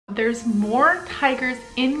There's more tigers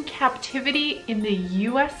in captivity in the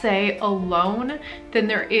USA alone than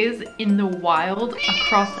there is in the wild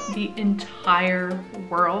across the entire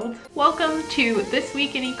world. Welcome to This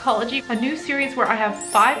Week in Ecology, a new series where I have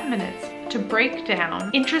 5 minutes to break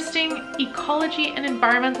down interesting ecology and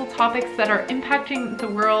environmental topics that are impacting the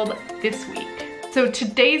world this week. So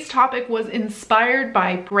today's topic was inspired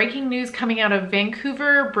by breaking news coming out of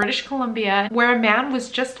Vancouver, British Columbia, where a man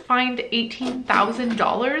was just fined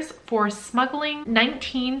 $18,000 for smuggling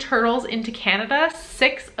 19 turtles into Canada.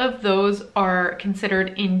 6 of those are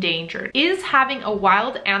considered endangered. Is having a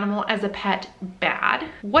wild animal as a pet bad?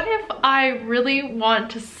 What if I really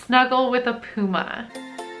want to snuggle with a puma?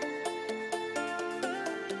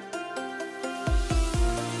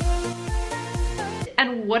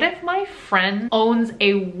 And what if my friend owns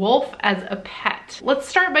a wolf as a pet? Let's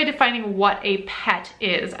start by defining what a pet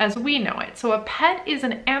is as we know it. So a pet is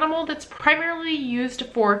an animal that's primarily used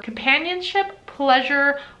for companionship,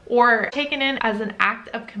 pleasure, or taken in as an act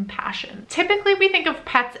of compassion. Typically we think of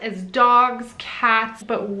pets as dogs, cats,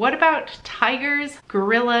 but what about tigers,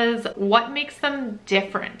 gorillas? What makes them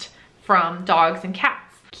different from dogs and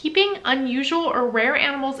cats? Keeping unusual or rare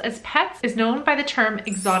animals as pets is known by the term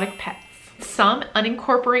exotic pets. Some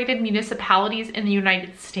unincorporated municipalities in the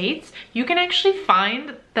United States, you can actually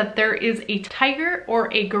find that there is a tiger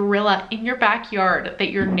or a gorilla in your backyard that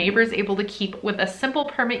your neighbor is able to keep with a simple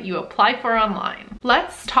permit you apply for online.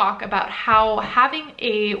 Let's talk about how having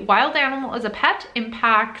a wild animal as a pet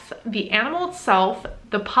impacts the animal itself,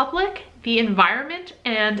 the public, the environment,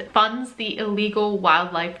 and funds the illegal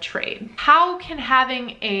wildlife trade. How can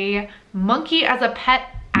having a monkey as a pet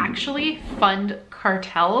actually fund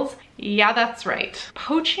cartels? Yeah, that's right.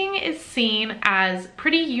 Poaching is seen as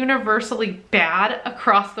pretty universally bad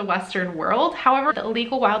across the Western world. However, the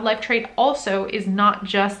illegal wildlife trade also is not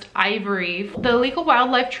just ivory. The illegal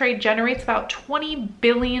wildlife trade generates about $20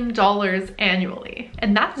 billion annually.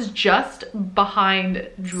 And that's just behind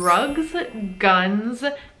drugs, guns,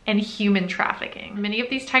 and human trafficking. Many of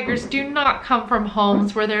these tigers do not come from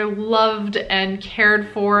homes where they're loved and cared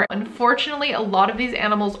for. Unfortunately, a lot of these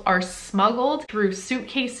animals are smuggled through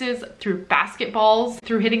suitcases, through basketballs,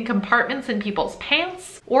 through hidden compartments in people's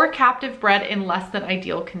pants, or captive bred in less than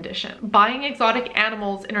ideal condition. Buying exotic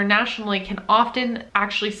animals internationally can often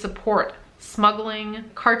actually support smuggling,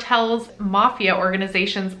 cartels, mafia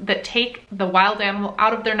organizations that take the wild animal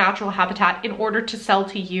out of their natural habitat in order to sell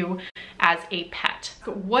to you as a pet.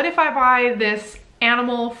 What if I buy this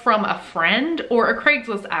animal from a friend or a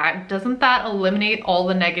Craigslist ad? Doesn't that eliminate all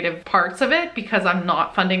the negative parts of it because I'm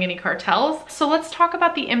not funding any cartels? So let's talk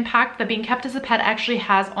about the impact that being kept as a pet actually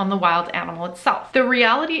has on the wild animal itself. The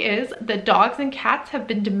reality is that dogs and cats have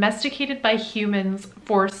been domesticated by humans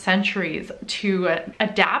for centuries to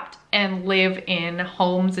adapt and live in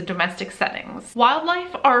homes and domestic settings.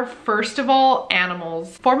 Wildlife are first of all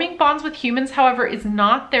animals. Forming bonds with humans, however, is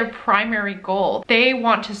not their primary goal. They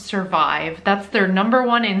want to survive. That's their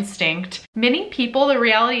 #1 instinct. Many people, the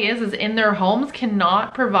reality is in their homes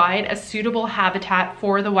cannot provide a suitable habitat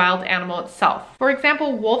for the wild animal itself. For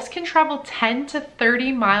example, wolves can travel 10 to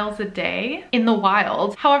 30 miles a day in the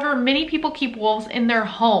wild. However, many people keep wolves in their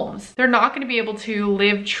homes. They're not going to be able to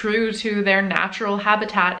live true to their natural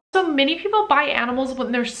habitat. So many people buy animals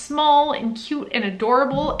when they're small and cute and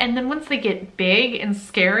adorable, and then once they get big and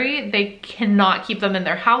scary, they cannot keep them in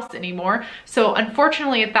their house anymore. So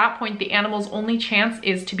unfortunately at that point, the animal's only chance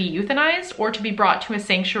is to be euthanized or to be brought to a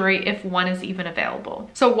sanctuary if one is even available.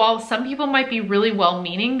 So while some people might be really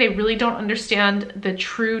well-meaning, they really don't understand the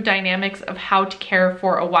true dynamics of how to care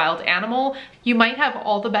for a wild animal. You might have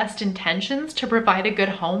all the best intentions to provide a good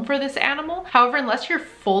home for this animal. However, unless you're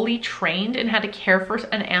fully trained in how to care for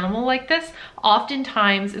an animal like this,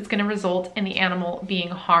 oftentimes it's going to result in the animal being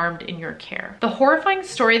harmed in your care. The horrifying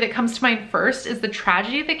story that comes to mind first is the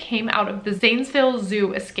tragedy that came out of the Zanesville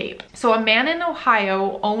Zoo escape. So a man in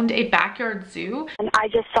Ohio owned a backyard zoo. And I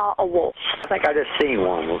just saw a wolf. I think I just seen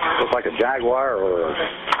one. It looked like a jaguar or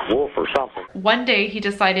a wolf or something. One day he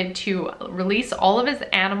decided to release all of his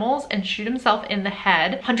animals and shoot himself in the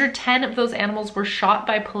head. 110 of those animals were shot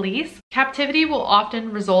by police. Captivity will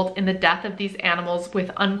often result in the death of these animals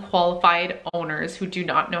with unqualified owners who do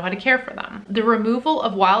not know how to care for them. The removal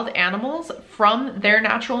of wild animals from their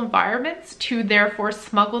natural environments to therefore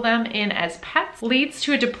smuggle them in as pets leads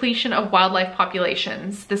to a depletion of wildlife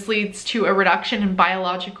populations. This leads to a reduction in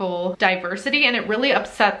biological diversity, and it really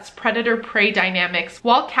upsets predator-prey dynamics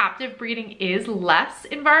while captive breeding is less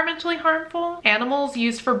environmentally harmful, animals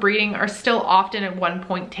used for breeding are still often at one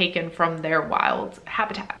point taken from their wild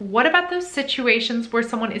habitat. What about those situations where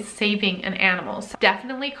someone is saving an animal? So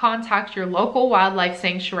definitely contact your local wildlife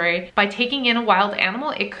sanctuary. By taking in a wild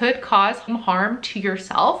animal, it could cause some harm to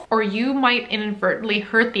yourself, or you might inadvertently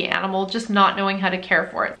hurt the animal just not knowing how to care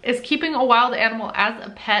for it. Is keeping a wild animal as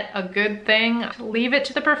a pet a good thing? Leave it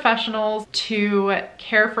to the professionals to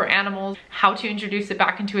care for animals, how to introduce it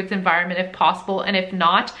back into its environment if possible, and if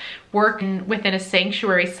not, work within a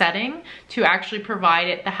sanctuary setting to actually provide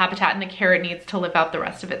it the habitat and the care it needs to live out the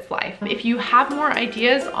rest of its life. If you have more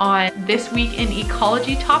ideas on this week in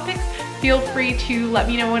ecology topics, feel free to let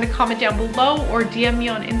me know in a comment down below or DM me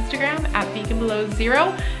on Instagram at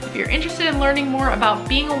veganbelow0. If you're interested in learning more about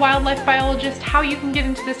being a wildlife biologist, how you can get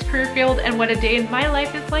into this career field, and what a day in my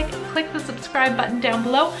life is like, click the subscribe button down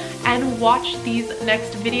below and watch these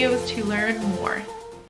next videos to learn more.